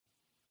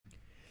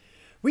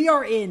We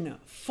are in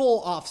full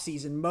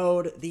off-season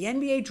mode. The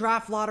NBA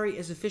Draft Lottery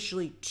is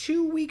officially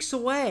 2 weeks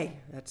away.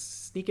 That's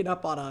sneaking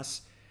up on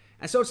us.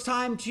 And so it's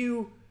time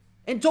to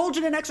indulge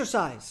in an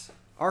exercise.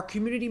 Our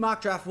community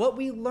mock draft, what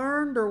we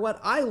learned or what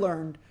I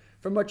learned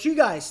from what you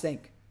guys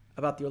think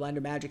about the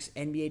Orlando Magic's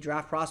NBA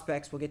draft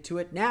prospects. We'll get to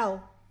it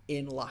now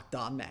in Locked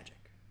On Magic.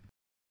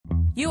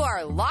 You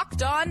are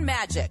Locked On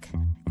Magic,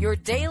 your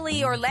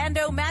daily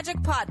Orlando Magic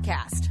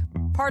podcast.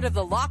 Part of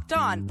the Locked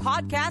On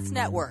Podcast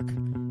Network.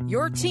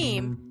 Your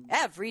team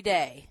every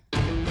day.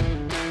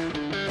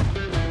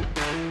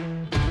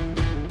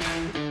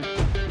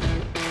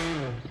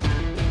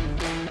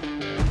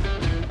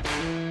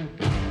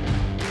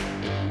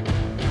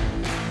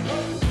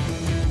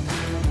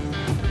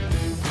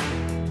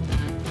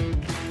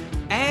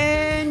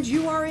 And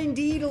you are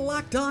indeed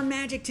Locked On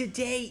Magic.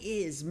 Today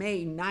is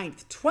May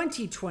 9th,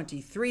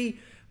 2023.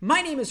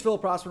 My name is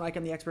Philip Rossman-Reich.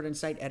 I'm the expert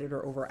insight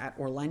editor over at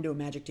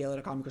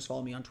OrlandoMagicDaily.com. You can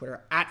follow me on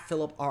Twitter at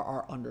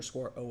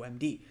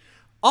PhilipRR_OMD.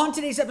 On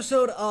today's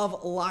episode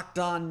of Locked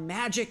On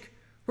Magic,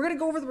 we're going to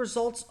go over the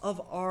results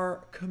of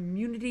our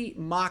community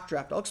mock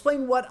draft. I'll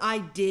explain what I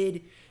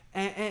did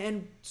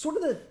and sort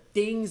of the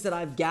things that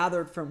I've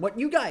gathered from what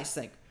you guys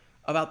think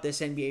about this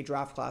NBA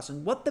draft class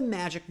and what the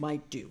Magic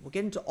might do. We'll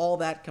get into all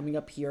that coming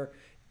up here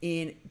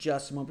in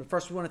just a moment. But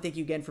first, we want to thank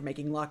you again for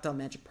making Locked On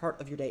Magic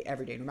part of your day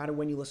every day, no matter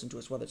when you listen to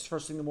us, whether it's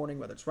first thing in the morning,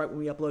 whether it's right when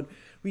we upload.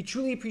 We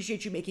truly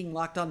appreciate you making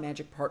Locked On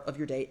Magic part of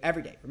your day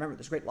every day. Remember,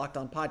 there's great Locked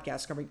On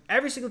podcasts covering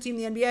every single team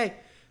in the NBA.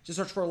 Just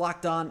search for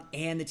Locked On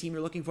and the team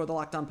you're looking for, the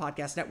Locked On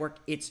Podcast Network.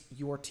 It's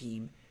your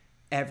team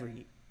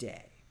every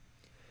day.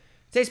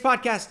 Today's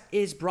podcast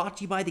is brought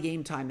to you by the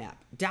Game Time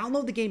app.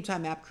 Download the Game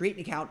Time app, create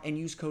an account, and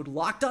use code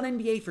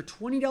LOCKEDONNBA for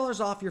 $20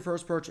 off your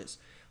first purchase.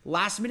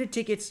 Last minute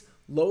tickets,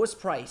 lowest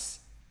price,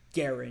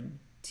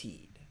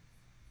 guaranteed.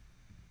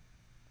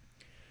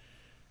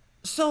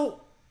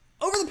 So,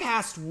 over the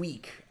past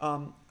week,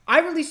 I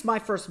released my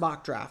first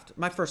mock draft,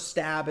 my first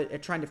stab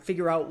at trying to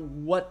figure out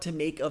what to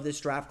make of this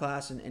draft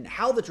class and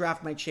how the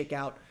draft might shake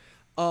out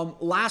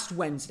last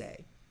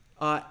Wednesday.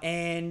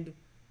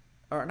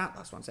 Or not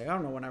last Wednesday, I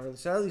don't know when I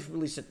released it. I at least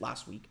released it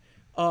last week.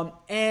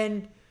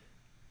 And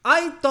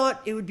I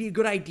thought it would be a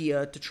good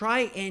idea to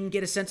try and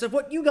get a sense of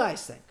what you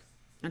guys think.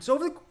 And so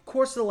over the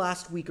course of the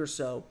last week or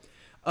so,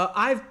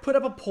 I've put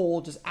up a poll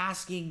just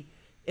asking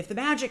if the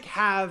Magic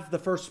have the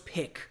first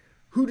pick,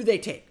 who do they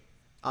take?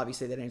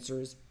 Obviously, that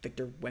answer is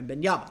Victor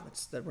Wembanyama.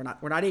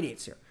 We're not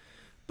idiots here.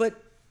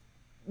 But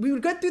we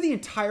would get through the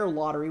entire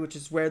lottery, which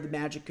is where the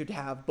Magic could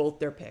have both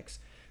their picks.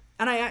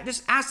 And I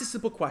just asked a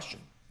simple question.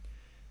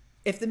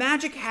 If the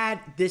Magic had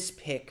this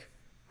pick,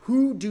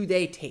 who do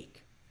they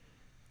take?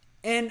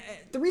 And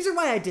the reason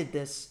why I did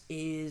this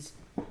is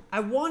I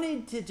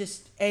wanted to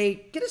just,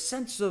 get a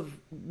sense of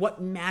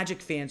what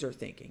Magic fans are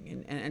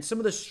thinking and some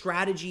of the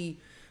strategy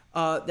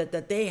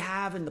that they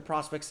have and the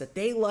prospects that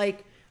they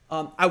like.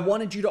 I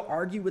wanted you to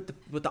argue with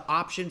the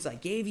options I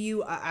gave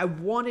you. I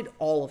wanted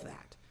all of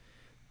that.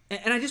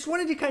 And I just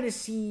wanted to kind of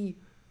see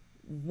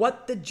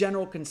what the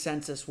general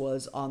consensus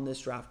was on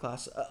this draft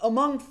class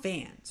among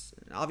fans.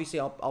 Obviously,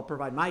 I'll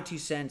provide my 2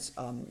 cents.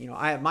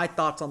 I have my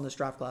thoughts on this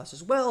draft class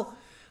as well.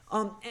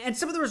 And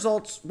some of the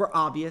results were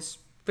obvious.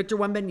 Victor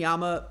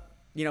Wembanyama,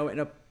 in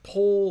a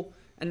poll,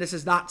 and this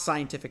is not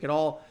scientific at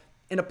all,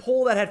 in a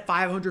poll that had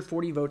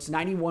 540 votes,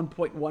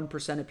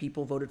 91.1% of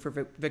people voted for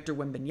Victor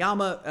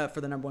Wembanyama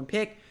for the number one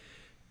pick.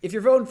 If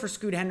you're voting for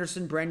Scoot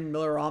Henderson, Brandon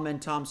Miller, Amen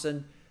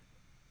Thompson,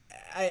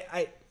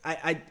 I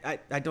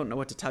don't know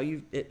what to tell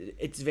you.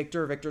 It's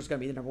Victor. Victor's going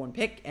to be the number one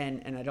pick,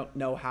 and I don't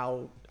know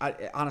how.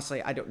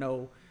 Honestly, I don't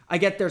know. I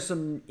get there's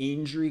some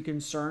injury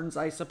concerns,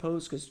 I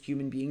suppose, because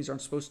human beings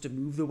aren't supposed to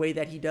move the way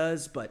that he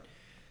does, but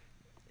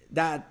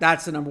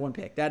that's the number one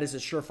pick. That is a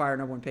surefire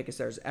number one pick as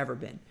there's ever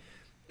been.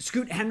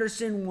 Scoot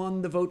Henderson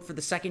won the vote for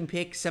the second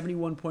pick,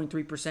 71.3%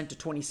 to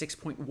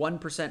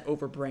 26.1%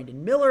 over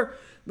Brandon Miller,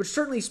 which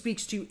certainly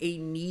speaks to a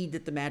need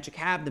that the Magic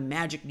have. The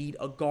Magic need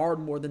a guard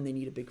more than they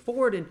need a big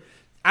forward, and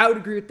I would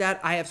agree with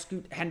that. I have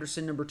Scoot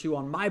Henderson number 2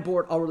 on my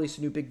board. I'll release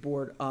a new big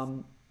board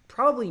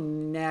probably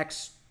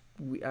next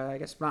week. I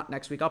guess not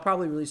next week. I'll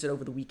probably release it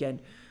over the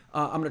weekend.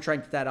 I'm going to try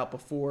and get that out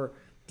before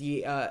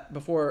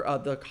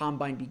the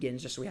combine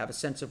begins, just so we have a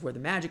sense of where the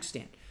Magic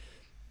stand.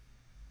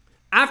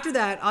 After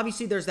that,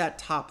 obviously, there's that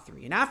top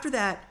 3. And after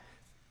that,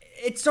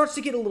 it starts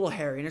to get a little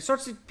hairy, and it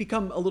starts to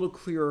become a little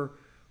clearer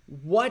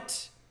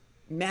what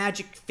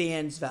Magic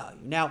fans value.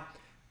 Now,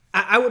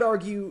 I would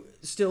argue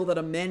still that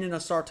Amen and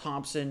Ausar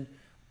Thompson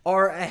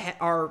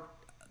are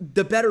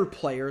the better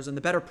players and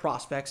the better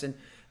prospects. And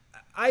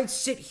I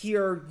sit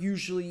here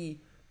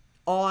usually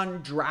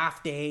on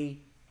draft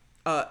day,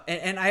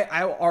 and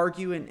I'll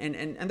argue,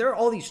 and there are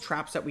all these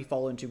traps that we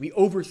fall into. We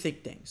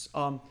overthink things.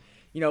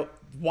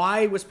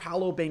 Why was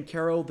Paolo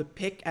Banchero the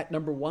pick at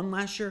number 1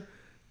 last year?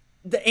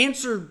 The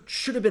answer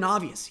should have been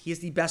obvious. He is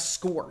the best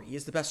scorer. He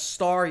is the best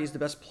star. He is the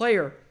best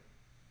player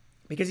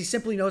because he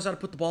simply knows how to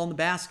put the ball in the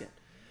basket.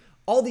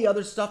 All the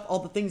other stuff, all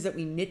the things that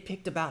we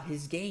nitpicked about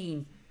his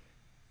game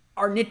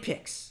are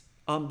nitpicks.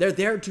 They're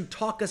there to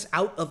talk us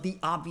out of the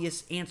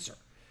obvious answer.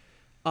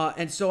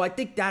 And so I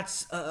think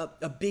that's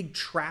a big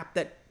trap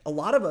that a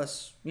lot of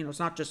us, it's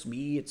not just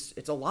me,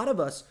 it's a lot of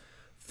us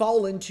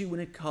fall into when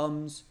it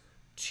comes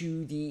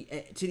to the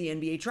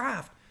NBA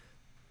draft.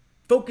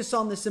 Focus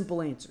on the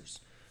simple answers.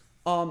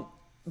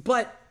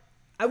 But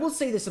I will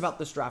say this about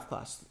this draft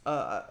class.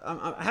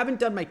 I haven't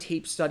done my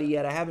tape study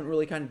yet. I haven't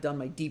really kind of done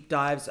my deep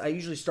dives. I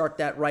usually start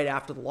that right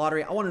after the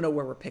lottery. I want to know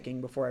where we're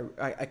picking before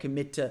I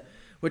commit to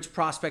which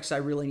prospects I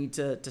really need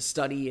to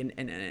study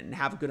and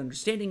have a good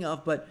understanding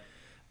of. But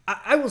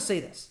I will say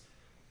this.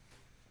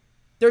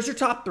 There's your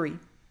top three.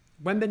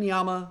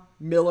 Wembanyama,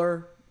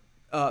 Miller,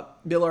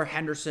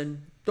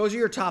 Henderson. Those are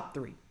your top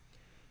three.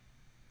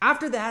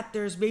 After that,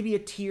 there's maybe a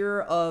tier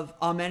of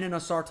Amen and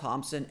Ausar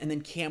Thompson and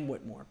then Cam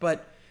Whitmore.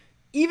 But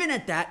even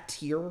at that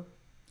tier,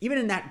 even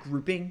in that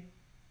grouping,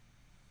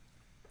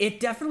 it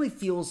definitely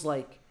feels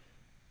like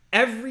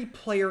every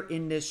player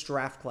in this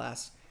draft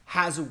class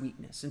has a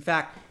weakness. In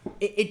fact,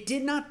 it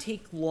did not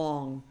take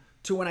long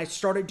to when I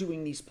started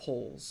doing these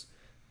polls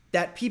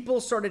that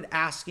people started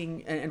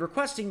asking and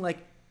requesting, like,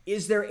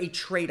 is there a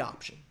trade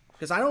option?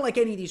 Because I don't like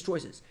any of these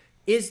choices.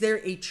 Is there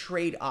a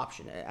trade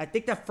option? I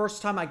think the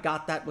first time I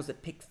got that was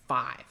at pick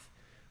 5,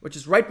 which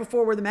is right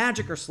before where the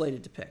Magic are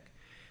slated to pick.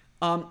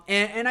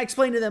 And I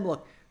explained to them,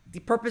 look,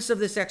 the purpose of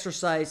this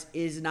exercise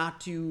is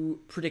not to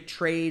predict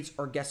trades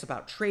or guess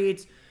about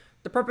trades.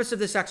 The purpose of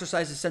this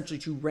exercise is essentially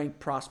to rank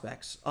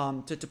prospects,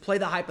 to play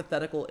the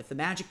hypothetical. If the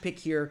Magic pick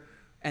here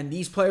and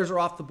these players are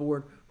off the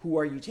board, who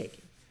are you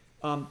taking?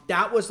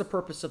 That was the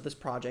purpose of this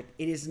project.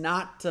 It is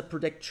not to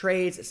predict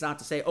trades. It's not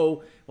to say,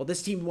 oh, well,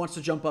 this team wants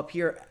to jump up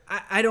here.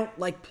 I don't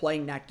like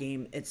playing that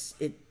game.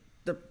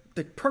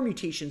 The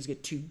permutations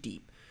get too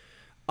deep.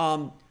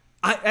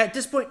 At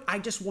this point, I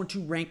just want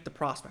to rank the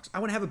prospects. I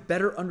want to have a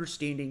better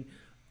understanding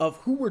of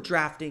who we're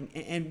drafting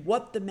and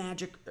what the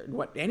Magic,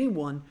 what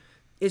anyone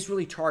is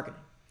really targeting.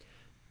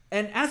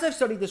 And as I've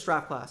studied this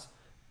draft class,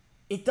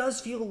 it does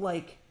feel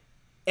like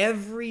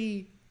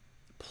every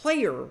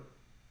player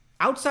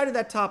outside of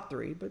that top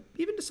three, but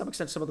even to some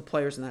extent, some of the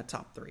players in that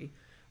top three,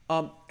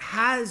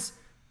 has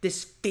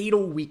this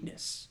fatal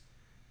weakness.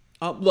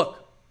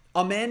 Look,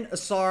 Amen and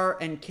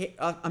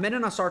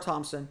Ausar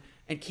Thompson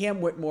and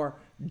Cam Whitmore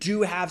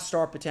do have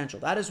star potential.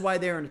 That is why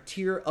they're in a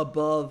tier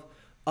above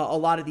a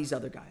lot of these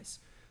other guys.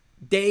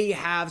 They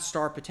have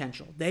star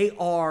potential. They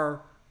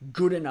are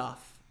good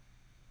enough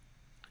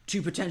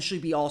to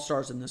potentially be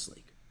all-stars in this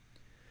league.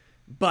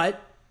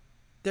 But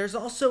there's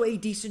also a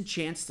decent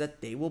chance that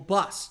they will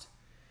bust.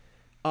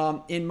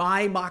 In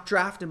my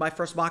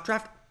first mock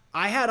draft,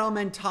 I had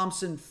Amen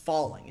Thompson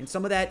falling. And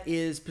some of that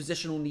is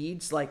positional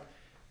needs, like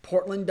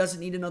Portland doesn't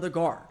need another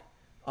guard.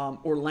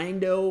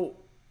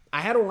 I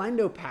had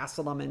Orlando pass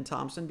on Amen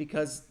Thompson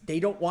because they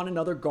don't want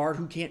another guard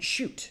who can't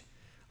shoot.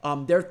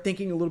 They're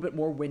thinking a little bit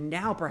more win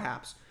now,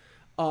 perhaps.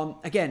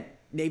 Again,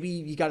 maybe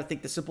you got to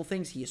think the simple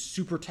things. He is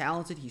super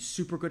talented. He's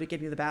super good at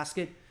getting to the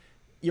basket.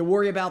 You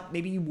worry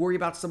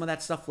about some of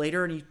that stuff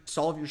later and you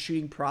solve your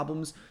shooting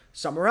problems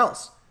somewhere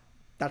else.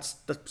 That's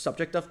the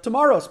subject of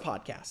tomorrow's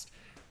podcast.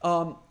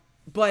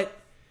 But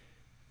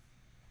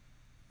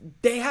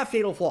they have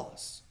fatal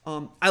flaws.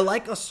 I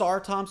like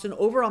Ausar Thompson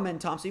over Amen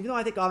Thompson, even though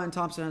I think Amen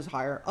Thompson has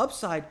higher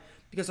upside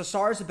because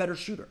Ausar is a better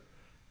shooter.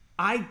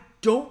 I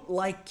don't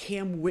like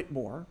Cam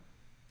Whitmore.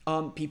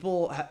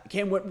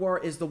 Cam Whitmore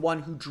is the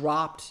one who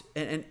dropped,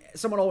 and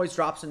someone always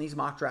drops in these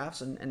mock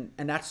drafts, and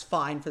that's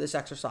fine for this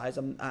exercise.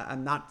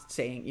 I'm not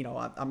saying,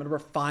 I'm going to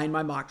refine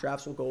my mock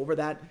drafts. We'll go over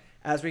that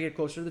as we get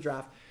closer to the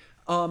draft.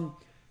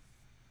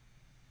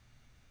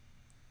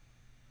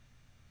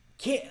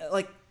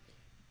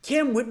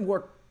 Cam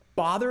Whitmore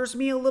bothers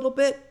me a little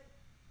bit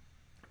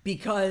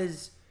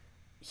because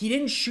he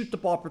didn't shoot the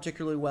ball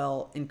particularly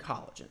well in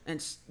college.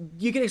 And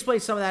you can explain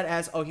some of that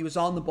as, he was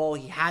on the ball.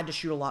 He had to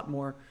shoot a lot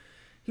more.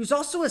 He was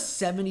also a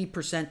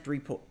 70%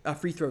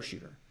 free throw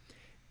shooter.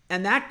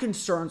 And that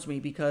concerns me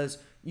because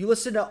you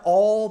listen to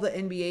all the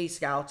NBA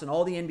scouts and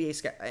all the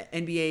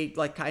NBA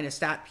like kind of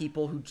stat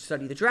people who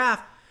study the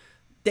draft.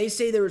 They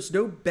say there is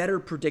no better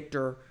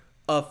predictor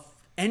of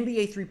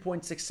NBA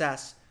three-point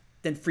success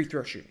than free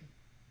throw shooting.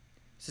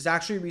 This is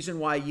actually a reason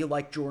why you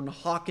like Jordan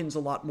Hawkins a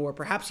lot more,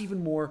 perhaps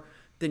even more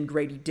than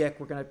Grady Dick.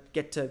 We're going to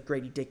get to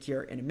Grady Dick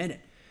here in a minute.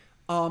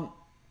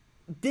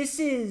 This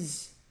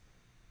is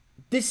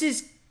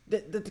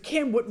the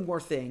Cam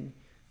Whitmore thing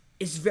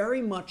is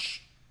very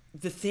much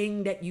the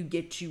thing that you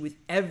get to with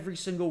every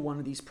single one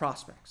of these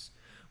prospects,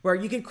 where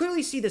you can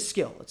clearly see the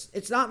skill.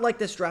 It's not like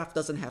this draft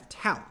doesn't have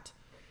talent.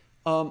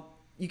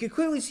 You can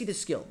clearly see the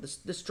skill.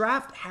 This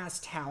draft has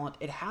talent.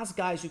 It has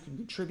guys who can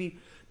contribute.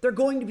 They're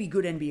going to be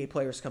good NBA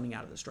players coming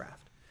out of this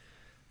draft.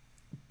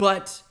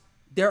 But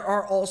there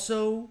are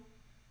also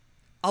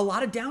a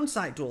lot of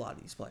downside to a lot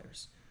of these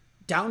players.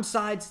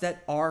 Downsides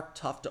that are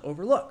tough to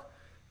overlook.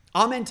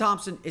 Amen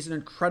Thompson is an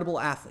incredible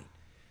athlete.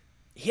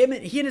 He and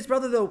his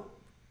brother, though,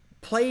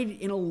 played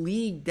in a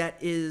league that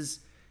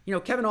is,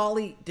 Kevin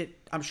Ollie did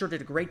a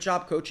great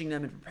job coaching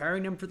them and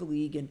preparing them for the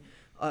league. And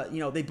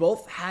They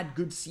both had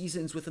good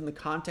seasons within the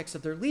context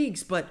of their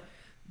leagues, but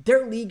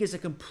their league is a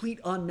complete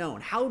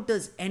unknown. How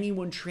does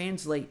anyone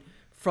translate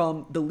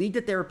from the league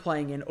that they're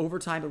playing in,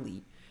 Overtime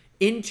Elite,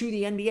 into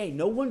the NBA?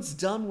 No one's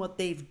done what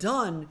they've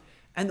done,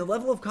 and the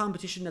level of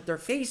competition that they're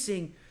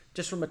facing,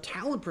 just from a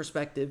talent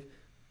perspective,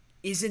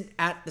 isn't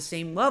at the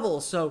same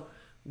level. So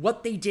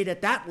what they did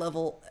at that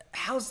level,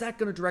 how's that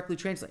going to directly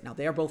translate? Now,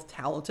 they are both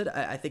talented.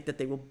 I think that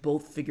they will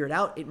both figure it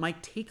out. It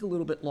might take a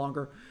little bit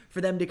longer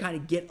for them to kind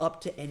of get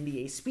up to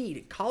NBA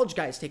speed. College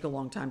guys take a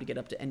long time to get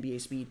up to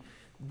NBA speed.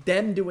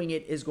 Them doing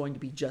it is going to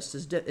be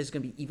is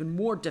going to be even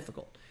more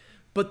difficult.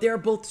 But they're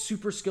both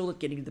super skilled at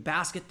getting to the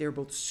basket. They're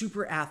both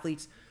super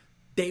athletes.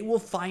 They will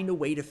find a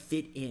way to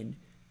fit in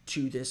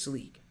to this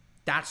league.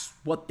 That's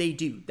what they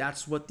do.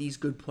 That's what these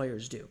good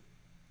players do.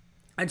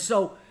 And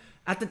so,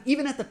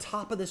 even at the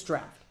top of this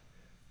draft,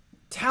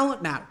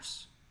 talent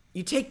matters.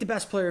 You take the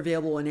best player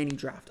available in any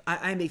draft.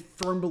 I'm a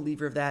firm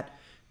believer of that.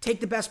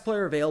 Take the best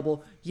player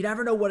available. You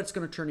never know what it's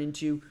going to turn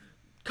into.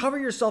 Cover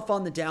yourself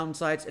on the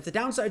downsides. If the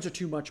downsides are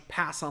too much,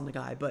 pass on the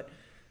guy. But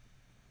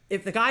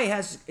if the guy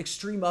has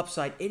extreme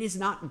upside, it is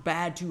not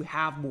bad to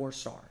have more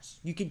stars.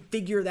 You can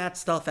figure that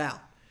stuff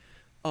out.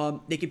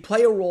 They can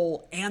play a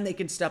role and they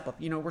can step up.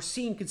 We're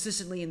seeing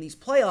consistently in these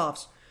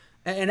playoffs,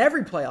 and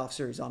every playoff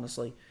series,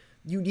 honestly,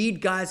 you need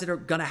guys that are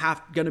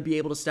gonna be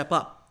able to step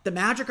up. The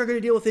Magic are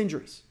gonna deal with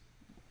injuries.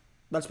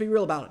 Let's be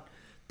real about it.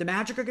 The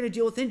Magic are gonna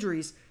deal with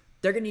injuries.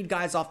 They're gonna need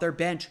guys off their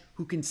bench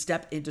who can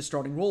step into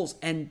starting roles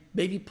and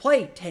maybe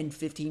play 10,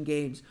 15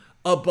 games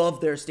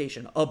above their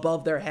station,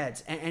 above their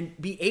heads, and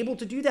be able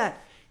to do that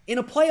in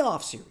a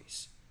playoff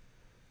series.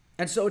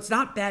 And so it's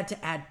not bad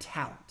to add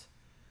talent.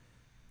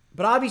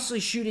 But obviously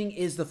shooting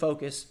is the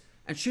focus,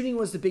 and shooting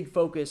was the big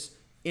focus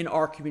in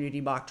our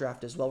community mock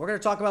draft as well. We're gonna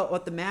talk about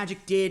what the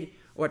Magic did,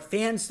 what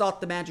fans thought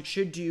the Magic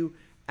should do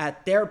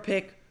at their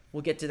pick.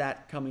 We'll get to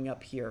that coming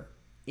up here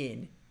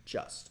in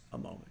just a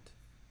moment.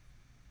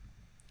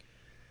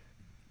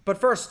 But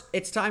first,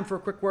 it's time for a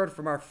quick word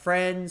from our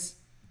friends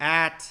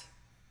at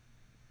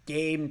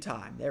Game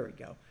Time. There we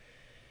go.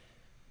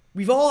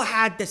 We've all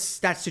had that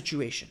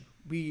situation.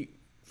 We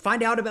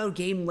find out about a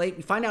game late.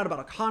 We find out about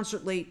a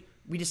concert late.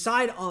 We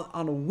decide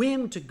on a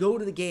whim to go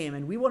to the game,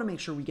 and we want to make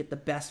sure we get the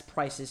best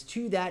prices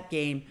to that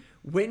game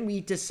when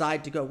we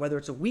decide to go, whether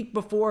it's a week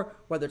before,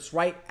 whether it's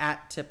right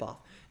at tip-off.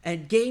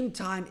 And Game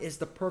Time is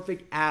the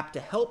perfect app to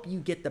help you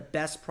get the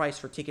best price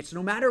for tickets,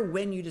 no matter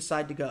when you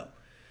decide to go.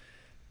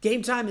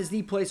 Game Time is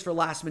the place for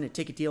last-minute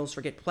ticket deals.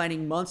 Forget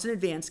planning months in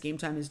advance. Game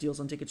Time has deals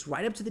on tickets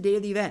right up to the day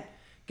of the event.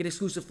 Get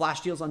exclusive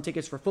flash deals on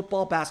tickets for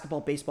football,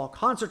 basketball, baseball,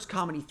 concerts,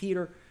 comedy,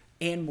 theater,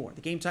 and more.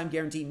 The Game Time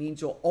guarantee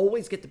means you'll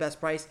always get the best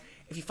price.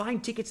 If you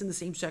find tickets in the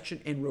same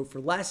section and row for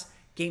less,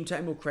 Game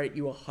Time will credit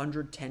you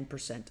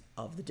 110%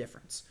 of the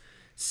difference.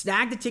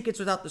 Snag the tickets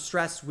without the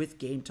stress with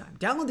Game Time.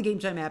 Download the Game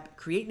Time app,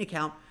 create an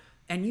account,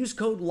 and use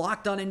code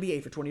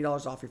LOCKEDONNBA for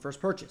 $20 off your first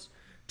purchase.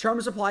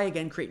 Terms apply.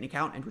 Again, create an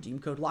account and redeem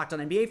code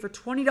LOCKEDONNBA for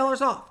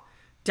 $20 off.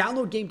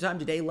 Download Game Time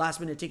today. Last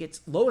minute tickets,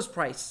 lowest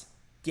price,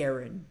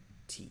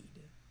 guaranteed.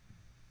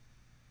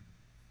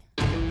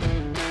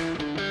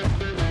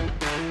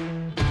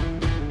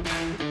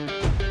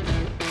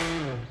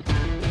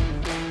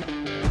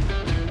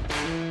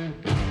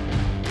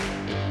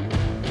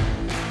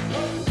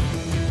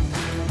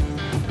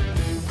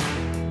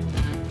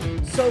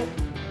 So,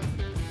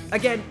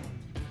 again,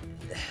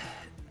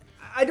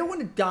 I don't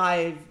want to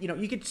dive,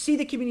 you can see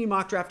the community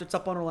mock draft. It's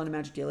up on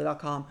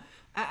OrlandoMagicDaily.com.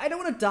 I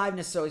don't want to dive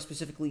necessarily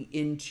specifically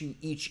into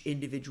each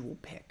individual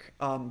pick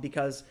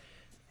because,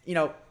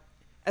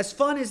 as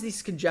fun as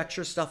this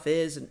conjecture stuff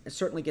is, and it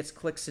certainly gets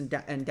clicks and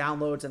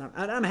downloads, and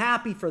I'm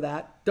happy for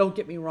that. Don't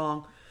get me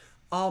wrong.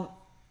 I'm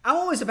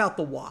always about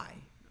the why.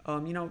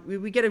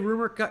 We get a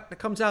rumor that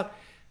comes out.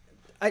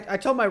 I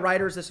tell my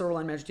writers this at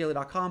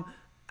OrlandoMagicDaily.com,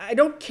 I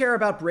don't care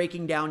about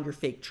breaking down your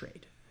fake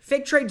trade.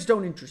 Fake trades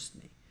don't interest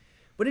me.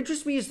 What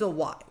interests me is the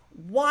why.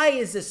 Why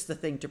is this the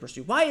thing to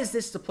pursue? Why is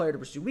this the player to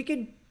pursue? We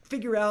can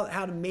figure out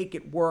how to make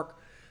it work,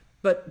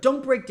 but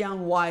don't break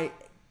down why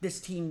this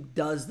team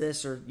does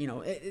this or,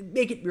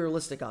 make it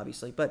realistic,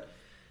 obviously. But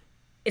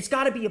it's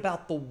got to be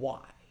about the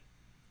why.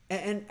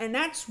 And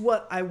that's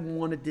what I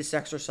wanted this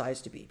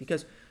exercise to be.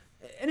 Because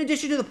in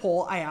addition to the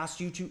poll, I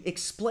asked you to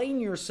explain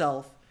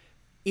yourself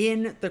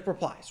in the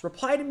replies.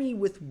 Reply to me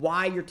with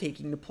why you're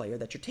taking the player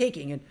that you're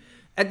taking. And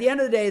at the end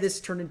of the day, this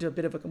turned into a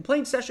bit of a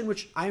complaint session,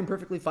 which I am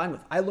perfectly fine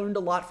with. I learned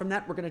a lot from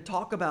that. We're going to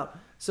talk about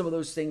some of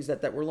those things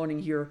that we're learning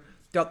here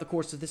throughout the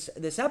course of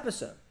this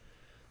episode.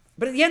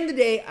 But at the end of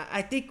the day,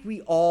 I think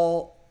we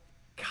all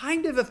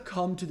kind of have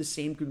come to the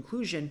same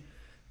conclusion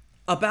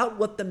about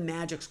what the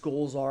Magic's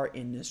goals are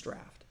in this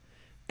draft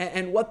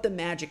and what the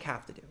Magic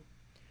have to do.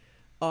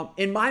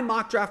 In my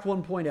mock draft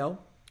 1.0,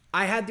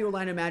 I had the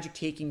Orlando Magic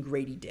taking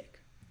Grady Dick.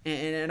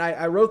 And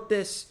I wrote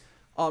this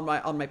on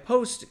my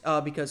post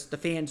because the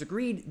fans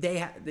agreed. They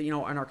had, in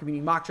our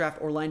community mock draft,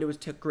 Orlando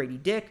took Grady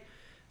Dick.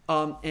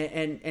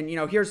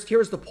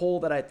 Here's the poll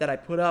that I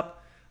put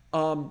up.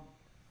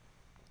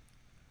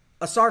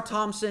 Asar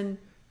Thompson,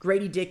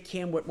 Grady Dick,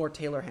 Cam Whitmore,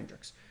 Taylor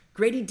Hendricks.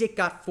 Grady Dick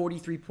got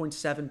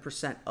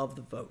 43.7% of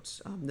the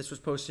votes. This was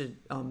posted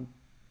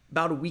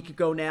about a week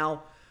ago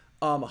now.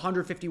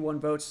 151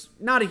 votes,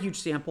 not a huge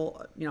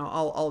sample.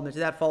 I'll admit to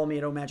that. Follow me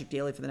at OMagic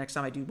Daily for the next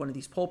time I do one of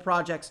these poll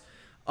projects.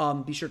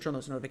 Be sure to turn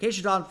those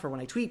notifications on for when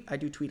I tweet. I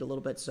do tweet a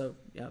little bit, so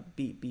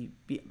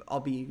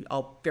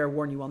I'll fair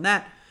warn you on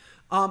that.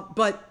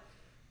 But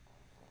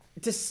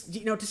to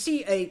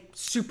see a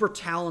super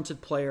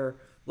talented player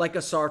like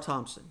Ausar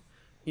Thompson,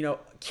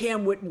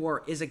 Cam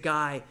Whitmore is a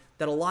guy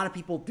that a lot of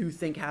people do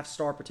think have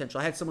star potential.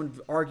 I had someone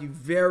argue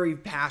very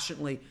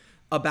passionately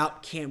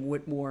about Cam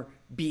Whitmore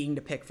being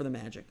the pick for the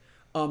Magic.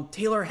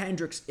 Taylor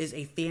Hendricks is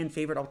a fan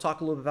favorite. I'll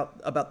talk a little bit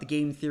about the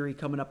game theory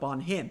coming up on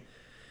him.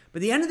 But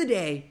at the end of the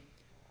day,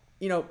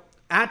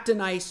 at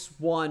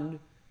Denice1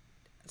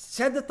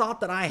 said the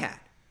thought that I had.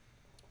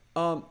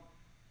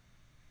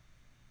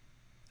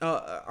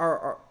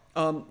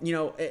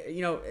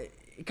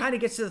 It kind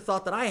of gets to the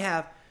thought that I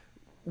have.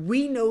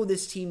 We know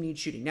this team needs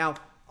shooting. Now,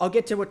 I'll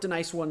get to what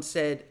Denice1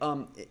 said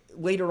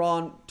later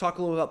on, talk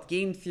a little about the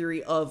game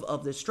theory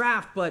of this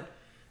draft, but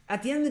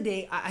at the end of the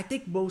day, I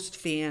think most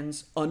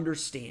fans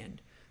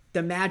understand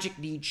the Magic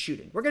needs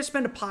shooting. We're going to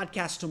spend a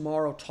podcast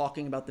tomorrow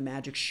talking about the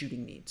Magic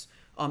shooting needs.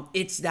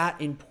 It's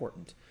that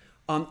important.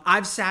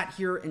 I've sat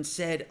here and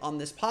said on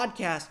this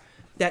podcast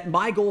that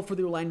my goal for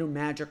the Orlando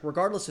Magic,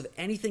 regardless of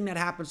anything that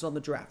happens on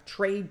the draft,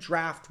 trade,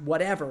 draft,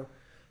 whatever,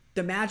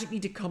 the Magic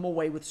need to come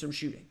away with some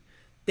shooting.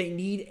 They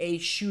need a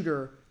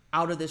shooter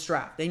out of this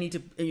draft. They need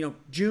to,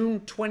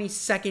 June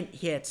 22nd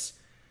hits.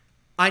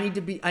 I need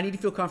to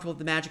feel comfortable that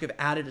the Magic have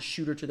added a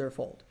shooter to their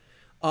fold.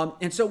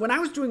 And so when I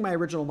was doing my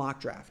original mock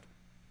draft,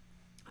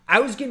 I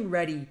was getting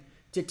ready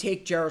to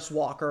take Jarace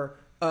Walker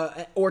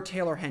or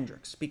Taylor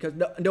Hendricks because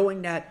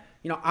knowing that,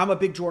 I'm a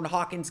big Jordan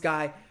Hawkins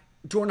guy.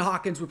 Jordan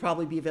Hawkins would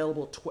probably be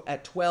available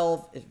at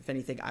 12. If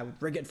anything, I would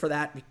rig it for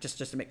that just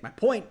to make my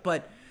point.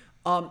 But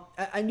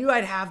I knew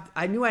I'd have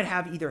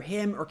either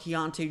him or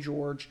Keontae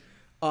George,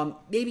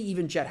 maybe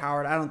even Jet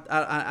Howard.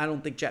 I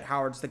don't think Jet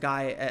Howard's the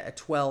guy at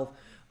 12.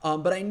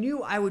 But I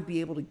knew I would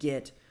be able to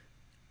get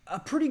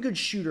a pretty good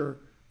shooter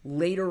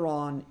later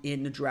on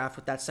in the draft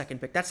with that second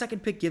pick. That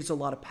second pick gives a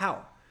lot of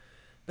power.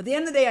 But at the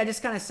end of the day, I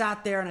just kind of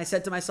sat there and I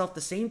said to myself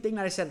the same thing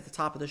that I said at the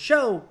top of the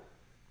show.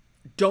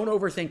 Don't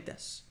overthink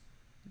this.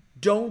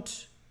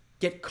 Don't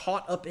get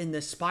caught up in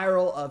the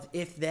spiral of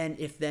if then.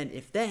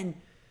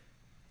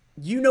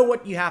 You know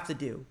what you have to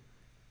do.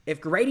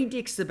 If Grady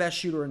Dick's the best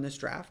shooter in this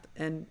draft,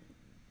 and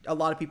a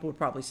lot of people would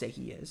probably say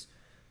he is,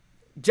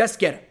 just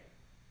get him.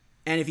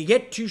 And if you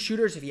get two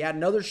shooters, if you add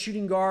another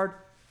shooting guard,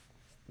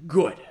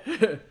 good.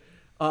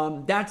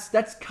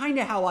 That's kind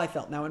of how I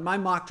felt. Now, in my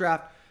mock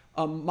draft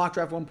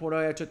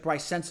 1.0, I took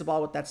Bryce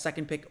Sensabaugh with that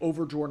second pick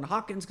over Jordan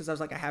Hawkins because I was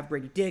like, I have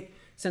Grady Dick.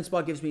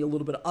 Sensabaugh gives me a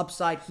little bit of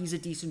upside. He's a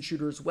decent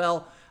shooter as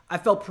well. I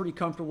felt pretty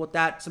comfortable with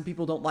that. Some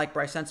people don't like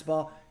Bryce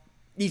Sensabaugh.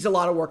 Needs a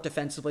lot of work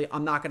defensively.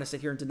 I'm not going to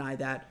sit here and deny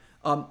that.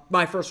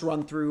 My first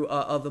run through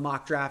of the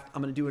mock draft,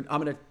 I'm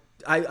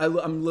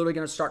literally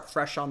going to start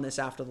fresh on this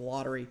after the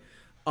lottery.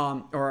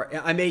 Or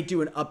I may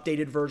do an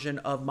updated version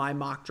of my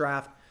mock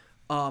draft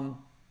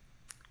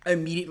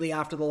immediately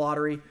after the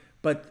lottery,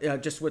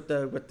 but just with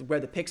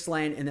where the picks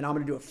land, and then I'm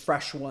going to do a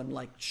fresh one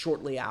like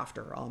shortly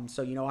after.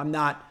 So I'm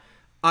not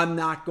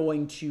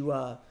going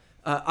to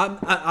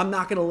I'm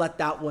not going to let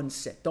that one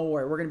sit. Don't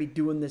worry, we're going to be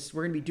doing this.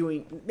 We're going to be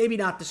doing maybe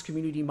not this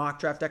community mock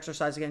draft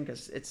exercise again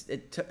because it's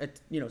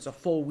a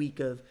full week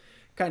of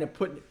kind of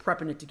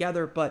prepping it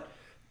together, but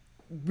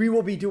we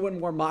will be doing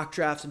more mock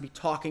drafts and be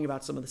talking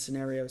about some of the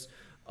scenarios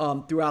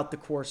throughout the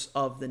course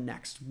of the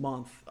next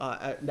month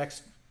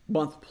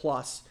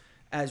plus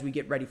as we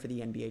get ready for the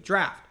NBA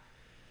draft.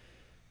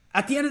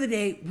 At the end of the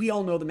day, we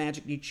all know the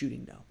Magic need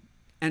shooting though.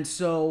 And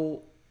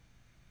so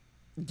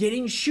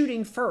getting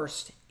shooting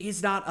first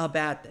is not a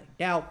bad thing.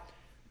 Now,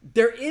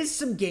 there is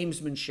some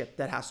gamesmanship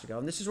that has to go.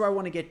 And this is where I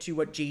want to get to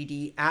what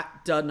JD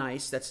at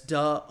Denice, that's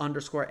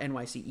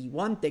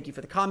 _NYCE1, thank you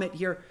for the comment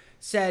here,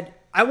 said,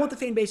 I want the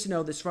fan base to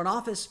know this front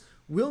office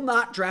will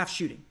not draft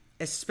shooting,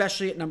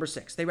 especially at number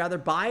 6. They rather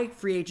buy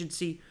free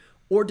agency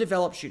or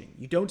develop shooting.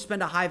 You don't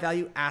spend a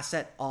high-value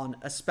asset on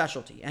a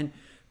specialty. And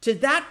to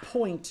that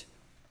point,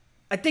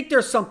 I think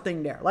there's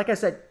something there. Like I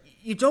said,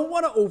 you don't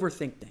want to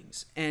overthink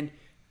things. And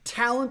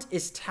talent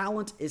is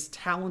talent is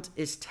talent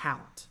is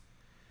talent.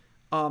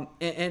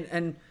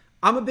 And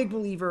I'm a big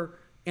believer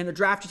in the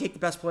draft. You take the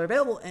best player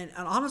available. And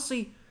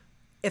honestly,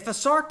 if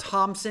Ausar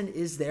Thompson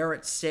is there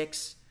at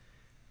 6,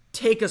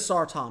 take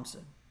Ausar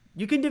Thompson.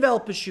 You can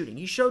develop his shooting.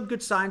 He showed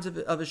good signs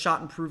of his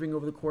shot improving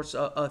over the course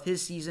of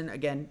his season,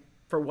 again,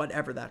 for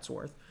whatever that's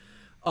worth.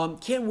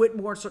 Cam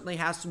Whitmore certainly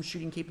has some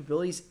shooting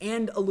capabilities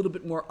and a little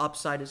bit more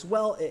upside as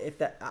well.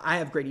 I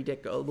have Grady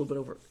Dick a little bit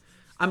over.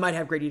 I might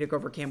have Grady Dick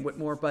over Cam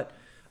Whitmore, but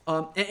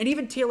and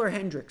even Taylor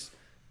Hendricks,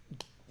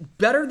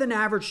 better than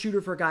average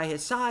shooter for a guy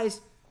his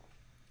size.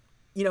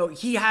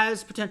 He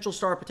has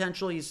star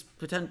potential. He's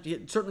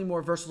certainly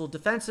more versatile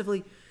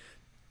defensively.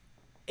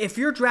 If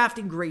you're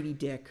drafting Grady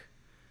Dick,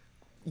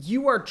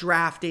 you are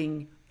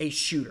drafting a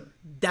shooter.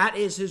 That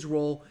is his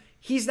role.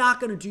 He's not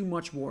going to do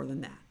much more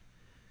than that.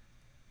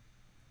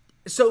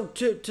 So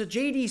to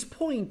JD's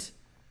point,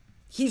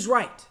 he's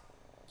right.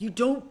 You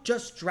don't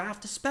just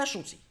draft a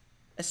specialty,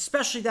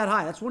 especially that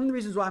high. That's one of the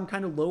reasons why I'm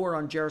kind of lower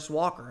on Jarris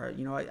Walker.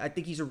 I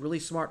think he's a really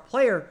smart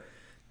player,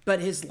 but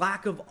his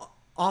lack of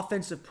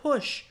offensive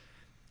push,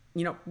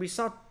 we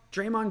saw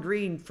Draymond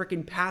Green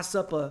freaking pass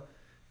up a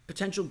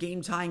potential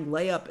game-tying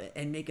layup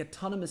and make a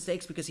ton of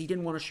mistakes because he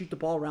didn't want to shoot the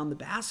ball around the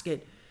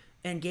basket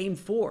in Game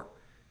 4.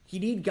 You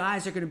need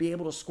guys that are going to be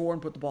able to score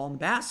and put the ball in the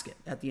basket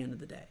at the end of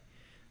the day.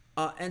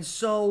 And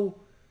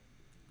so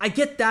I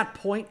get that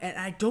point, and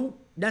I don't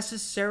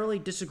necessarily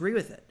disagree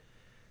with it.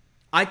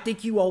 I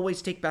think you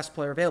always take best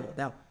player available.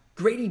 Now,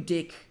 Grady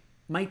Dick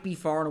might be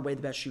far and away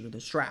the best shooter of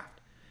this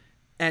draft.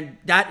 And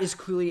that is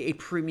clearly a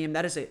premium.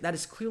 That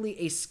is clearly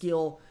a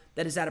skill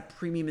that is at a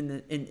premium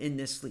in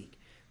this league.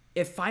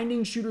 If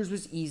finding shooters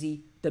was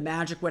easy, the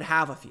Magic would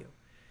have a few.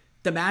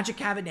 The Magic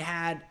haven't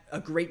had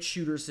a great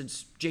shooter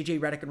since J.J.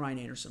 Redick and Ryan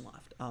Anderson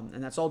left.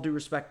 And that's all due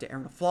respect to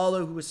Aaron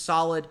Aflalo, who was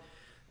solid.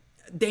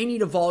 They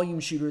need a volume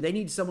shooter. They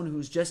need someone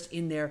who's just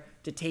in there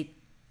to take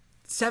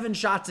 7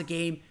 shots a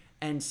game,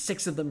 and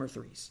 6 of them are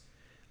threes.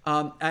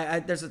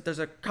 There's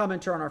a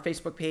commenter on our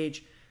Facebook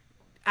page,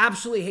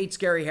 absolutely hates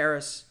Gary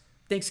Harris,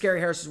 thinks Gary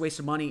Harris is a waste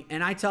of money.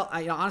 And I tell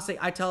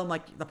him,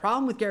 like, the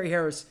problem with Gary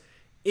Harris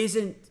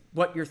isn't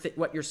what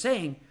you're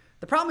saying.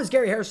 The problem is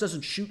Gary Harris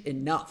doesn't shoot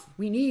enough.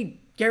 We need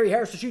Gary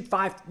Harris to shoot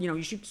 5.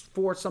 He shoots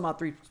 4 some odd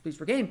threes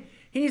per game.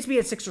 He needs to be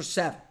at 6 or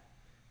 7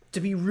 to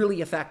be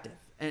really effective.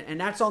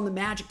 And that's on the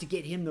Magic to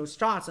get him those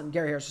shots. And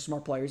Gary Harris is a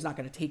smart player. He's not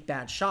going to take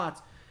bad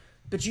shots.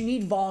 But you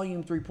need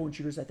volume 3-point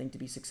shooters, I think, to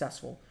be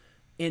successful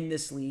in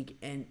this league.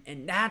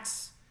 And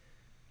that's,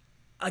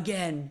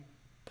 again,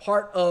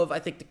 part of, I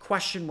think, the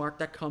question mark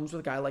that comes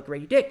with a guy like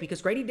Grady Dick.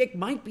 Because Grady Dick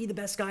might be the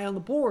best guy on the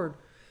board,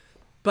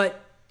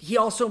 but he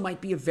also might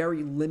be a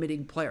very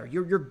limiting player.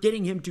 You're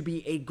getting him to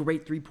be a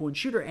great 3-point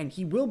shooter, and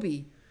he will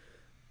be.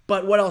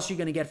 But what else are you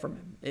going to get from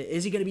him?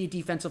 Is he going to be a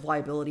defensive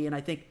liability? And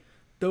I think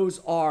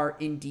those are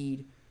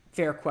indeed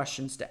fair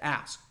questions to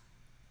ask.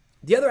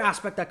 The other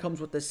aspect that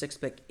comes with this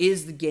 6th pick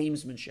is the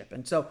gamesmanship.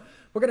 And so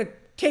we're going to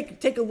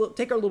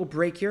take our little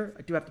break here.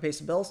 I do have to pay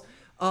some bills.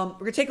 We're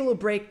going to take a little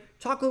break,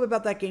 talk a little bit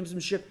about that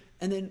gamesmanship,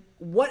 and then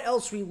what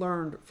else we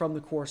learned from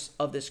the course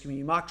of this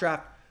community mock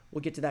draft.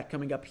 We'll get to that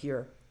coming up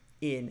here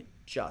in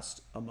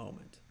just a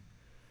moment.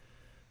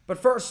 But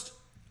first,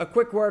 a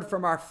quick word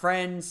from our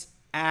friends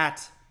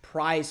at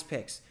Prize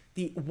Picks.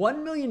 The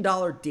 $1 million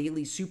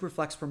daily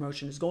Superflex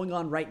promotion is going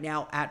on right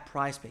now at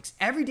Prize Picks.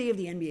 Every day of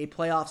the NBA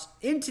playoffs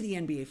into the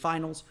NBA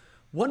Finals,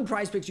 one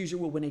Prize Picks user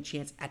will win a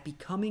chance at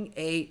becoming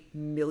a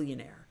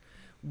millionaire.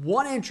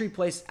 One entry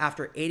placed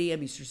after 8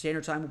 a.m. Eastern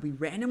Standard Time will be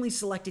randomly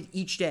selected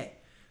each day.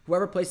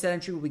 Whoever placed that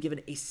entry will be given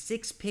a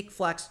 6-pick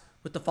flex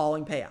with the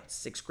following payouts.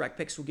 6 correct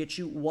picks will get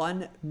you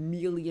 $1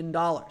 million.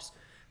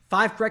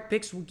 5 correct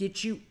picks will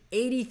get you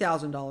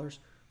 $80,000.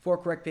 4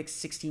 correct picks,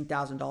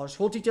 $16,000.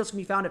 Full details can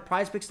be found at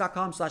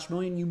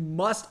prizepicks.com/million. You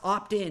must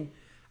opt in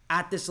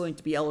at this link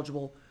to be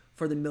eligible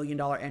for the $1 million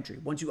entry.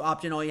 Once you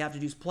opt in, all you have to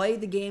do is play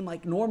the game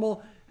like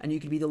normal, and you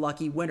can be the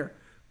lucky winner.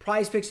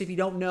 Prize Picks, if you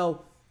don't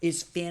know,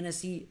 is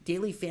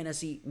daily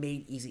fantasy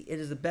made easy. It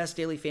is the best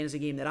daily fantasy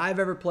game that I've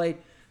ever played.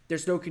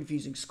 There's no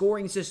confusing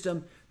scoring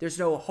system. There's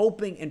no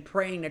hoping and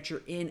praying that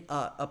you're in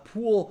a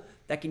pool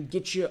that can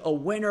get you a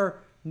winner.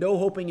 No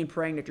hoping and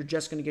praying that you're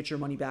just going to get your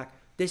money back.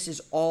 This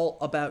is all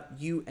about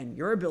you and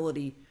your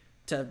ability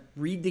to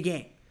read the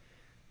game.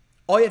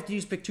 All you have to do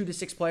is pick 2 to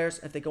 6 players.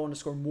 If they go on to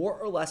score more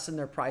or less than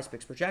their Prize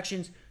Picks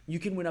projections, you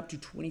can win up to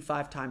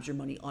 25 times your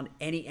money on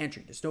any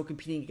entry. There's no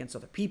competing against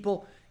other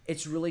people.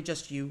 It's really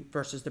just you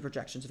versus the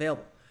projections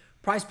available.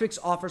 Prize Picks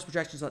offers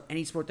projections on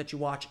any sport that you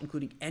watch,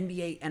 including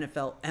NBA,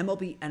 NFL,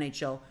 MLB,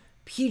 NHL,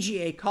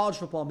 PGA, college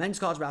football, men's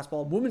college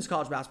basketball, women's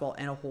college basketball,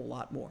 and a whole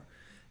lot more.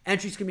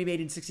 Entries can be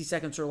made in 60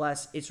 seconds or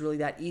less. It's really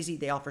that easy.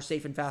 They offer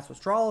safe and fast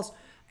withdrawals,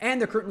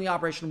 and they're currently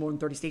operational in more than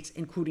 30 states,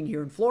 including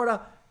here in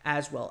Florida,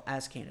 as well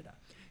as Canada.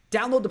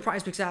 Download the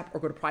Prize Picks app or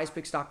go to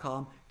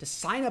prizepicks.com to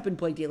sign up and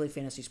play daily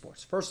fantasy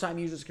sports. First-time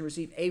users can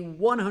receive a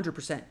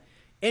 100%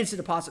 instant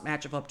deposit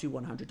match of up to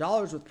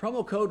 $100 with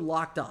promo code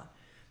LOCKEDON.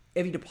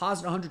 If you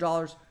deposit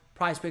 $100,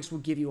 Prize Picks will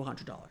give you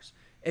 $100.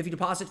 If you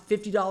deposit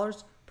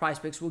 $50, Prize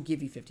Picks will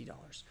give you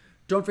 $50.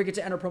 Don't forget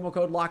to enter promo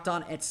code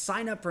LOCKEDON and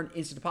sign up for an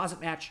instant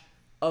deposit match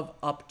of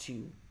up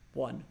to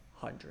 $100.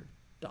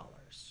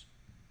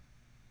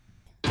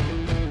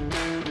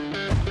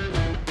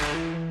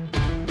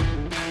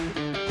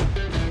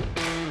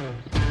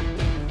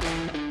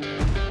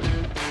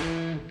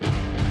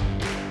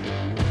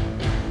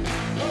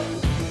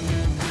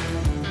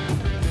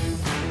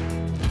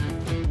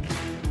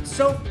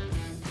 So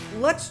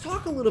let's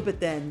talk a little bit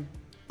then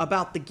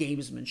about the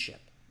gamesmanship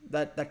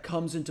that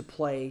comes into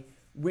play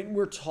when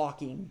we're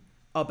talking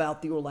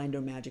about the Orlando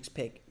Magic's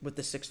pick with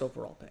the 6th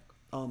overall pick.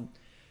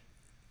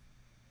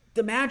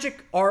 The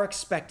Magic are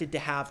expected to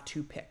have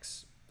 2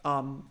 picks.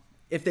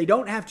 If they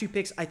don't have 2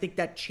 picks, I think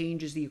that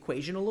changes the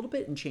equation a little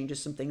bit and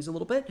changes some things a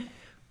little bit.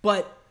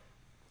 But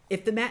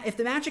if the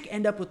Magic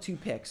end up with 2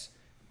 picks,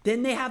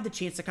 then they have the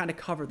chance to kind of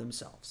cover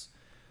themselves.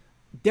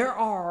 there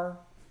are,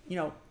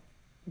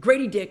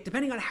 Grady Dick,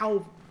 depending on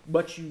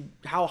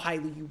how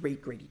highly you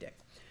rate Grady Dick.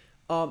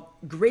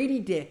 Grady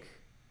Dick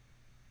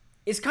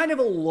is kind of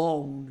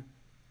alone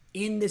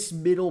in this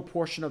middle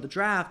portion of the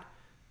draft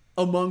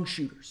among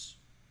shooters.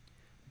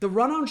 The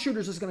run on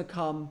shooters is going to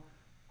come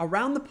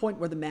around the point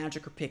where the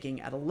Magic are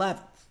picking at 11th.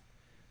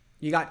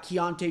 You got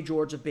Keontae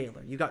George of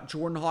Baylor. You got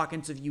Jordan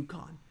Hawkins of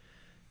UConn.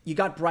 You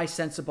got Bryce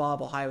Sensabaugh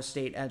of Ohio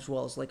State, as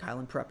well as Lake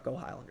Highland Prep Go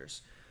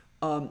Highlanders.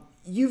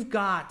 You've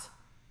got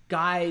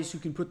guys who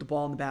can put the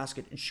ball in the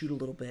basket and shoot a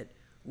little bit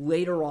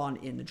later on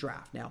in the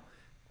draft. Now,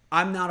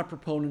 I'm not a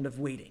proponent of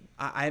waiting.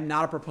 I am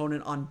not a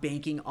proponent on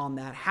banking on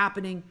that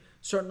happening.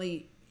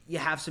 Certainly, you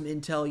have some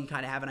intel. You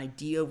kind of have an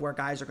idea of where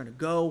guys are going to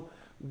go,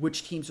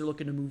 which teams are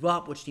looking to move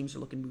up, which teams are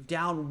looking to move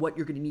down, what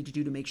you're going to need to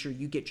do to make sure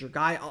you get your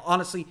guy.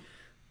 Honestly,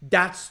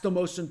 that's the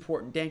most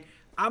important thing.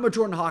 I'm a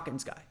Jordan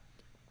Hawkins guy.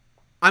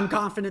 I'm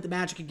confident the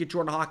Magic can get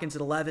Jordan Hawkins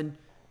at 11.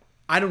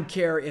 I don't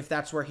care if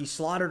that's where he's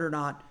slotted or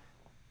not.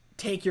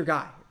 Take your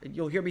guy.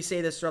 You'll hear me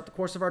say this throughout the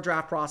course of our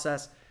draft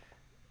process.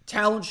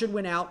 Talent should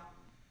win out.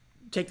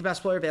 Take the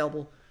best player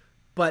available.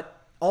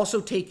 But also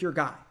take your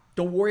guy.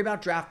 Don't worry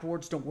about draft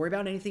boards. Don't worry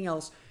about anything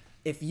else.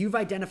 If you've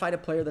identified a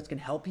player that's going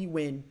to help you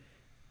win,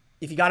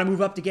 if you got to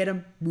move up to get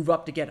him, move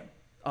up to get him.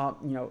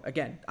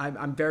 Again,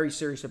 I'm very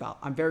serious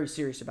about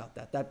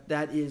that.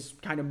 That is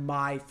kind of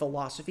my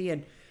philosophy,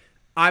 and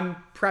I'm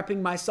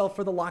prepping myself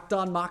for the Locked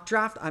On mock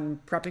draft. I'm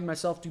prepping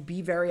myself to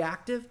be very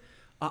active.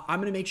 I'm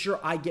going to make sure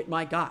I get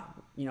my guy.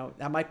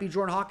 That might be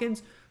Jordan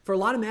Hawkins. For a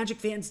lot of Magic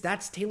fans,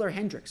 that's Taylor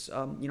Hendricks.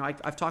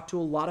 I've talked to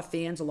a lot of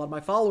fans, a lot of my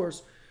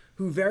followers,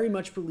 who very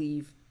much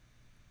believe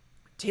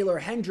Taylor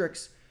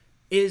Hendricks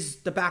is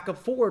the backup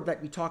forward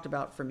that we talked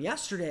about from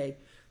yesterday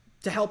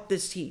to help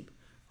this team.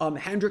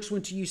 Hendricks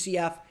went to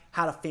UCF,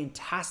 had a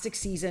fantastic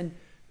season,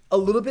 a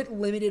little bit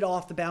limited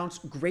off the bounce,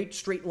 great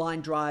straight line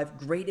drive,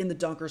 great in the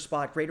dunker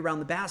spot, great around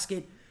the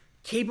basket,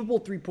 capable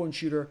three-point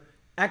shooter,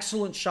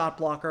 excellent shot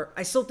blocker.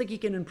 I still think he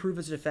can improve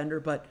as a defender,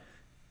 but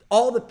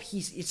all the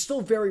pieces, it's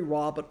still very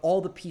raw, but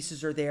all the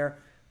pieces are there.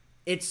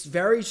 It's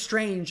very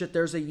strange that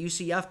there's a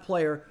UCF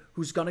player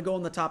who's going to go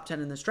in the top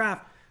 10 in this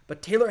draft,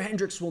 but Taylor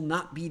Hendricks will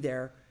not be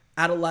there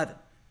at 11.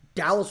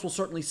 Dallas will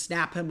certainly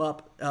snap him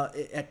up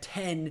at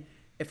 10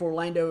 at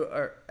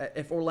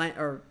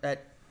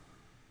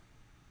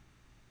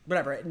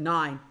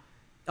 9.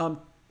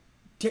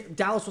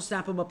 Dallas will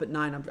snap him up at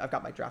 9. I've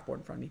got my draft board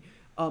in front of me.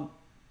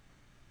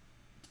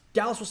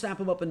 Dallas will snap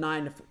him up at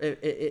 9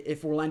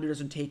 if Orlando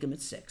doesn't take him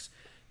at 6.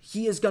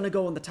 He is going to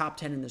go in the top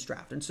 10 in this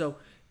draft. And so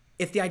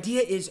if the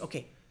idea is,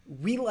 okay,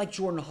 we like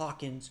Jordan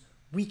Hawkins,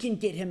 we can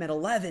get him at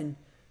 11,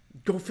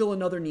 go fill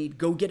another need,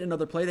 go get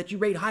another player that you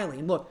rate highly.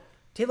 And look,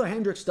 Taylor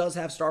Hendricks does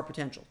have star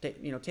potential.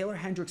 Taylor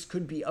Hendricks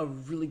could be a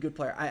really good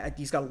player.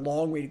 He's got a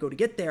long way to go to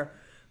get there,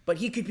 but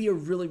he could be a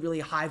really,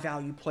 really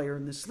high-value player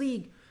in this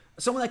league.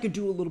 Someone that could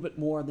do a little bit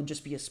more than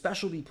just be a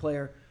specialty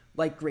player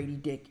like Grady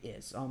Dick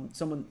is.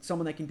 Someone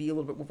that can be a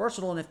little bit more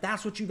versatile, and if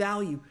that's what you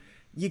value,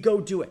 you go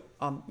do it.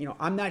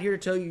 I'm not here to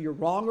tell you you're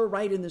wrong or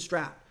right in this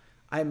draft.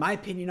 I have my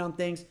opinion on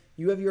things.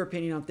 You have your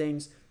opinion on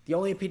things. The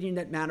only opinion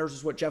that matters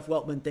is what Jeff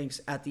Weltman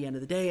thinks at the end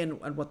of the day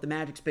and what the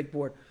Magic's big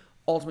board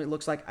ultimately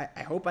looks like.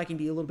 I hope I can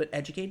be a little bit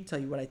educated, tell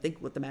you what I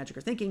think, what the Magic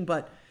are thinking,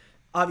 but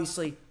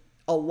obviously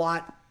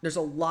there's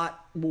a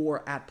lot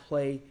more at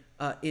play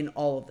in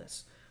all of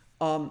this.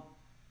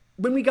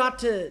 When we got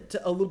to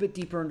a little bit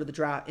deeper into the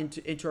draft,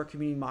 into our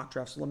community mock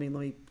draft, so let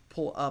me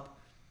pull up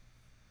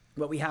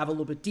what we have a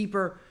little bit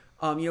deeper.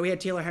 We had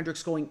Taylor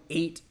Hendricks going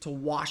 8 to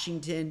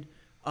Washington.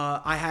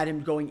 I had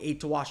him going 8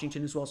 to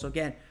Washington as well. So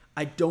again,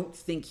 I don't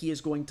think he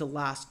is going to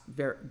last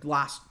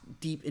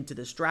deep into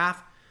this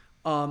draft.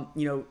 A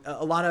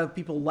lot of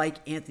people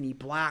like Anthony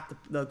Black,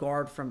 the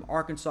guard from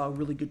Arkansas, a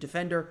really good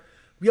defender.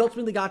 We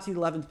ultimately got to the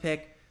 11th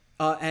pick,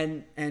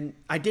 and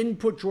I didn't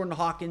put Jordan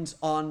Hawkins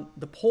on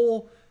the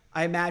poll.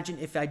 I imagine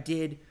if I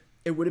did,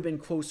 it would have been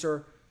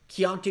closer.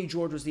 Keontae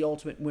George was the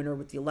ultimate winner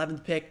with the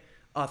 11th pick,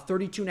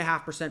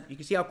 32.5%. You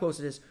can see how close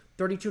it is.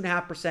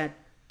 32.5%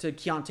 to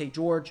Keontae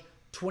George,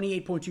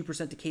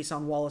 28.2% to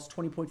Kason Wallace,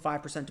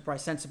 20.5% to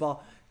Bryce Sensabaugh,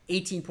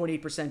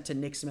 18.8% to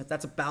Nick Smith.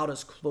 That's about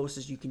as close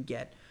as you can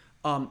get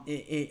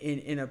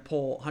in a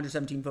poll,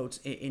 117 votes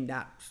in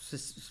that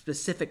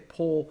specific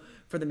poll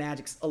for the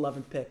Magic's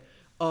 11th pick.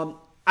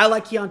 I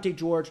like Keontae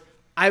George.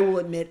 I will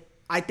admit,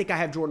 I think I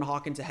have Jordan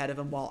Hawkins ahead of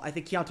him. While I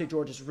think Keontae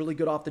George is really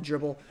good off the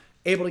dribble,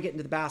 able to get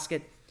into the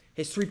basket.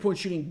 His three-point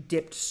shooting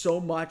dipped so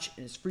much,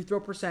 and his free throw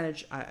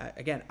percentage,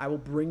 I will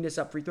bring this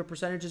up. Free throw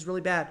percentage is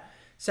really bad.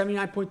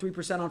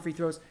 79.3% on free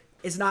throws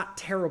is not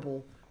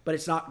terrible, but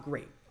it's not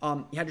great.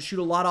 He had to shoot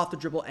a lot off the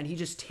dribble, and he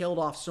just tailed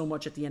off so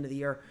much at the end of the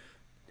year.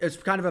 It's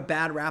kind of a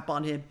bad rap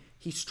on him.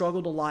 He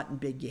struggled a lot in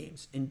big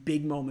games, in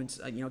big moments,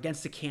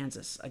 against the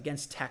Kansas,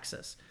 against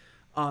Texas.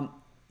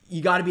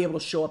 You got to be able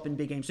to show up in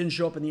big games. Didn't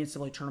show up in the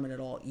NCAA tournament at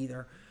all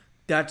either.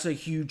 That's a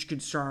huge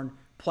concern.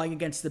 Playing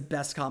against the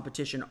best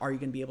competition, are you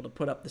going to be able to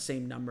put up the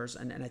same numbers?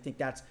 And I think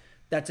that's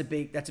a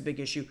big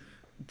issue.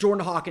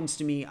 Jordan Hawkins,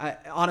 to me,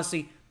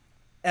 honestly,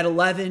 at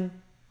 11,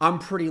 I'm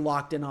pretty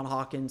locked in on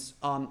Hawkins.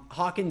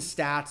 Hawkins'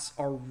 stats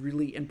are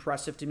really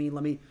impressive to me.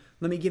 Let me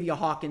give you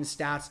Hawkins'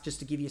 stats just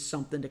to give you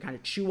something to kind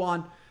of chew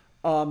on.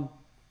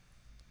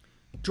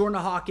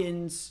 Jordan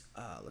Hawkins,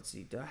 let's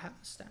see, do I have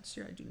the stats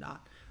here? I do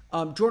not.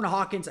 Jordan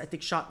Hawkins, I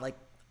think, shot like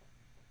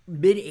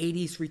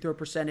mid-80s free throw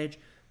percentage,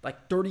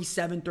 like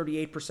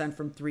 38%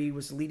 from three,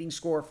 was a leading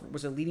scorer for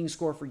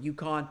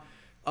UConn.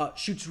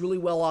 Shoots really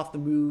well off the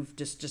move,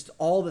 just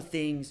all the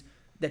things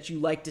that you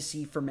like to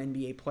see from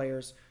NBA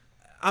players.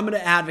 I'm going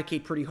to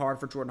advocate pretty hard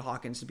for Jordan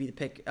Hawkins to be the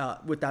pick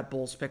with that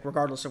Bulls pick,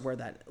 regardless of where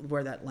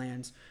that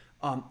lands.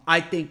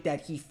 I think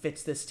that he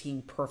fits this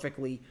team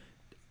perfectly,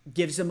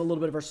 gives him a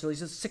little bit of versatility.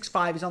 He's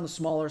 6'5", he's on the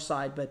smaller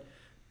side,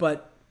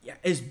 but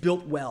is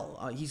built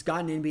well. He's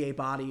got an NBA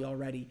body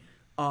already.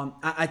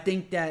 I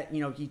think that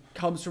he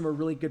comes from a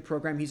really good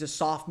program. He's a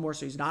sophomore,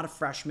 so he's not a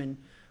freshman.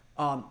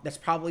 That's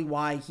probably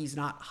why he's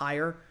not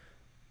higher.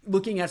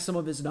 Looking at some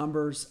of his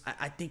numbers,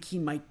 I think he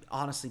might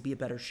honestly be a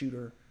better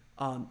shooter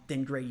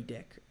than Grady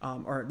Dick,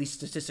 or at least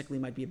statistically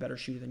might be a better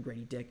shooter than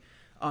Grady Dick.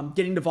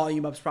 Getting the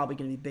volume up is probably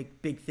going to be a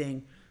big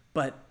thing,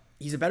 but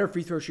he's a better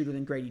free throw shooter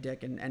than Grady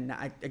Dick. And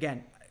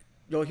again,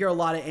 you'll hear a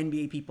lot of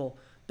NBA people,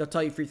 they'll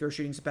tell you free throw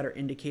shooting is a better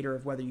indicator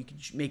of whether you can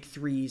make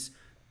threes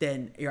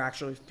than your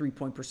actual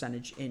three-point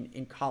percentage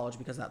in college,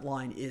 because that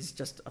line is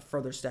just a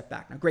further step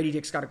back. Now, Grady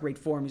Dick's got a great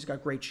form. He's got a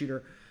great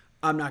shooter.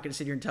 I'm not going to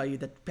sit here and tell you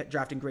that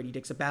drafting Grady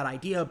Dick's a bad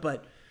idea,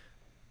 but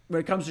when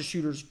it comes to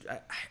shooters,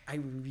 I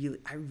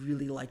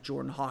really like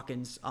Jordan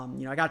Hawkins.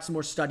 I got some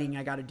more studying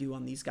I got to do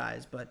on these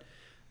guys, but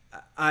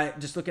I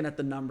just looking at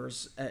the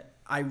numbers,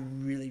 I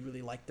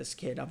really like this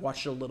kid. I've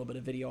watched a little bit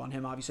of video on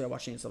him. Obviously, I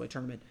watched the NCAA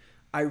tournament.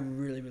 I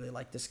really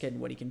like this kid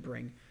and what he can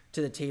bring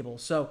to the table.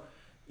 So,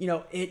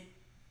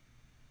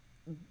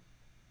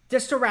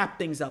 just to wrap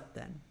things up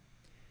then,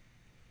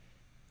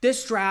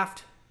 this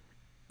draft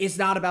is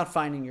not about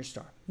finding your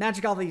star.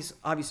 Magic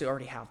obviously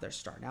already have their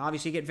star. Now,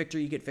 obviously, you get Victor,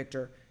 you get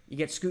Victor. You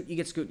get Scoot, you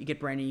get Scoot. You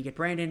get Brandon, you get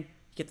Brandon.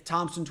 You get the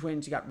Thompson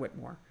twins, you got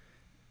Whitmore.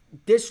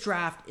 This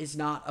draft is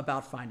not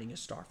about finding a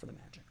star for the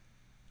Magic.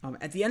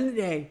 At the end of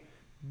the day,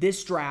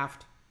 this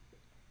draft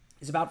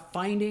is about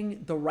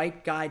finding the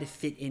right guy to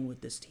fit in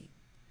with this team.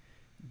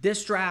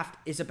 This draft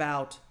is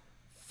about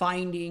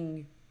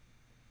finding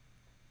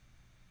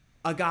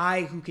a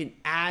guy who can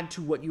add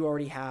to what you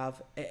already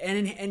have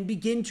and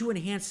begin to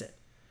enhance it.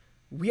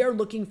 We are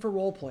looking for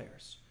role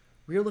players.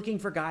 We are looking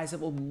for guys that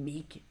will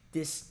make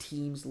this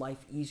team's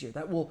life easier,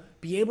 that will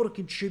be able to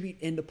contribute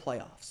into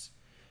playoffs.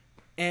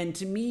 And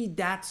to me,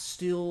 that's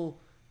still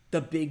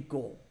the big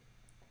goal.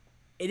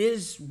 It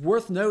is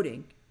worth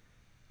noting,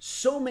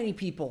 so many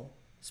people,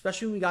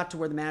 especially when we got to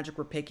where the Magic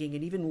were picking,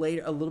 and even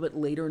later, a little bit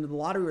later into the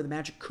lottery where the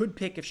Magic could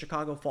pick if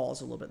Chicago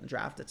falls a little bit in the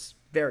draft. It's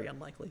very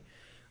unlikely.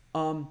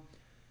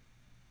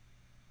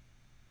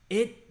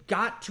 It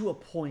got to a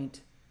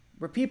point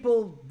where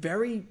people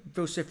very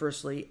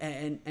vociferously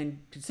and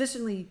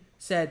consistently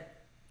said,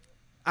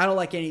 I don't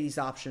like any of these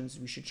options,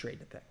 we should trade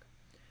the pick.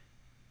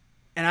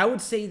 And I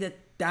would say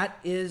that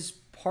is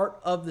part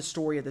of the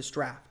story of this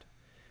draft.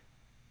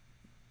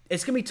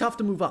 It's going to be tough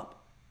to move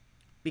up,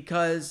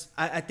 because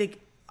I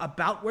think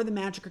about where the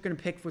Magic are going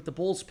to pick with the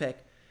Bulls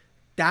pick,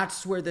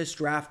 that's where this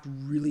draft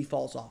really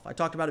falls off. I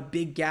talked about a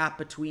big gap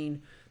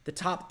between the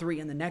top three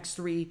and the next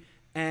three,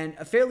 and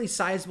a fairly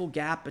sizable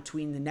gap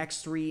between the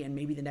next three and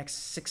maybe the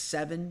next 6,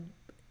 7,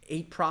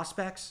 8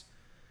 prospects.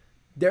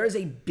 There is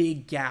a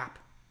big gap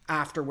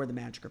after where the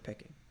Magic are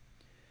picking.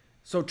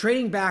 So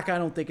trading back, I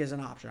don't think is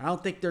an option. I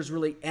don't think there's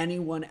really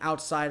anyone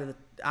outside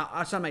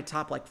my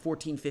top like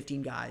 14,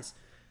 15 guys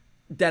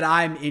that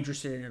I'm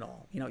interested in at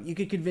all. You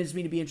could convince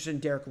me to be interested in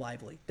Derek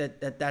Lively.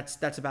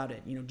 That's about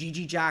it.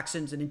 GG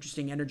Jackson's an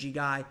interesting energy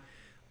guy.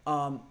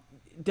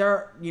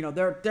 There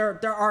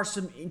are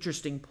some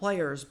interesting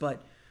players,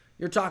 but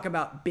you're talking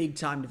about big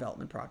time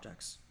development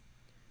projects.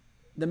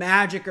 The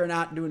Magic are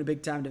not doing a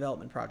big time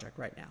development project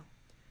right now.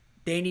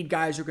 They need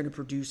guys who are going to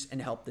produce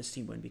and help this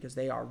team win, because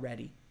they are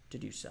ready to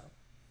do so.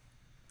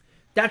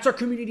 That's our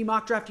community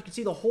mock draft. You can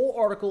see the whole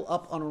article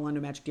up on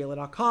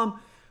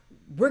OrlandoMagicDaily.com.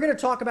 We're going to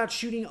talk about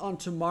shooting on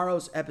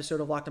tomorrow's episode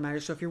of Locked On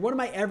Magic. So if you're one of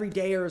my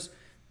everydayers,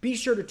 be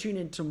sure to tune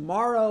in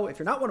tomorrow. If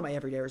you're not one of my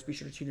everydayers, be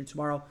sure to tune in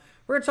tomorrow.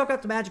 We're going to talk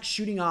about the Magic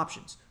shooting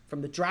options,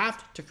 from the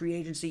draft to free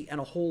agency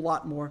and a whole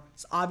lot more.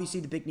 It's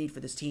obviously the big need for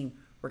this team.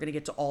 We're going to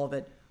get to all of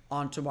it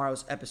on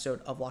tomorrow's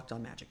episode of Locked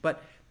On Magic.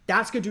 But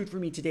that's going to do it for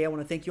me today. I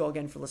want to thank you all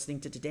again for listening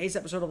to today's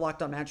episode of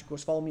Locked On Magic. Of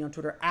course, follow me on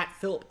Twitter at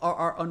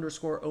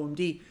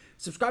PhilipRR_OMD.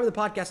 Subscribe to the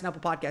podcast on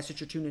Apple Podcasts,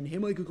 Stitcher, TuneIn,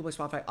 Himalaya, Google Play,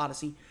 Spotify,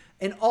 Odyssey,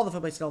 and all the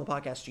fun places to all the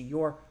podcasts to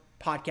your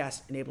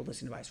podcast-enabled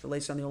listening device. For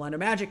latest on the Orlando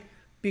Magic,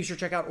 be sure to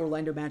check out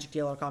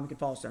OrlandoMagicDaily.com. You can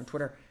follow us there on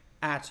Twitter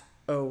at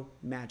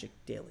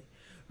OMagicDaily.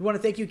 We want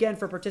to thank you again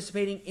for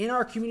participating in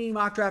our community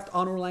mock draft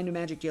on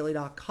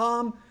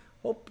OrlandoMagicDaily.com.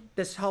 Hope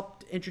this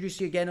helped introduce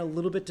you again a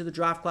little bit to the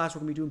draft class.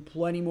 We're going to be doing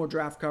plenty more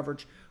draft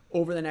coverage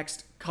over the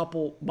next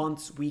couple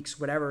months, weeks,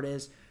 whatever it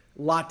is.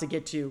 A lot to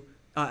get to,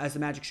 as the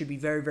Magic should be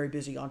very, very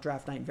busy on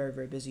draft night and very,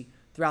 very busy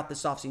throughout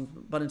this offseason.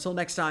 But until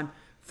next time,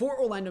 For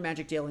Orlando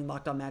Magic Daily and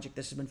Locked On Magic,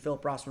 this has been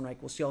Philip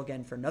Rossman-Reich. We'll see you all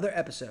again for another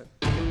episode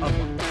of Locked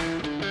On.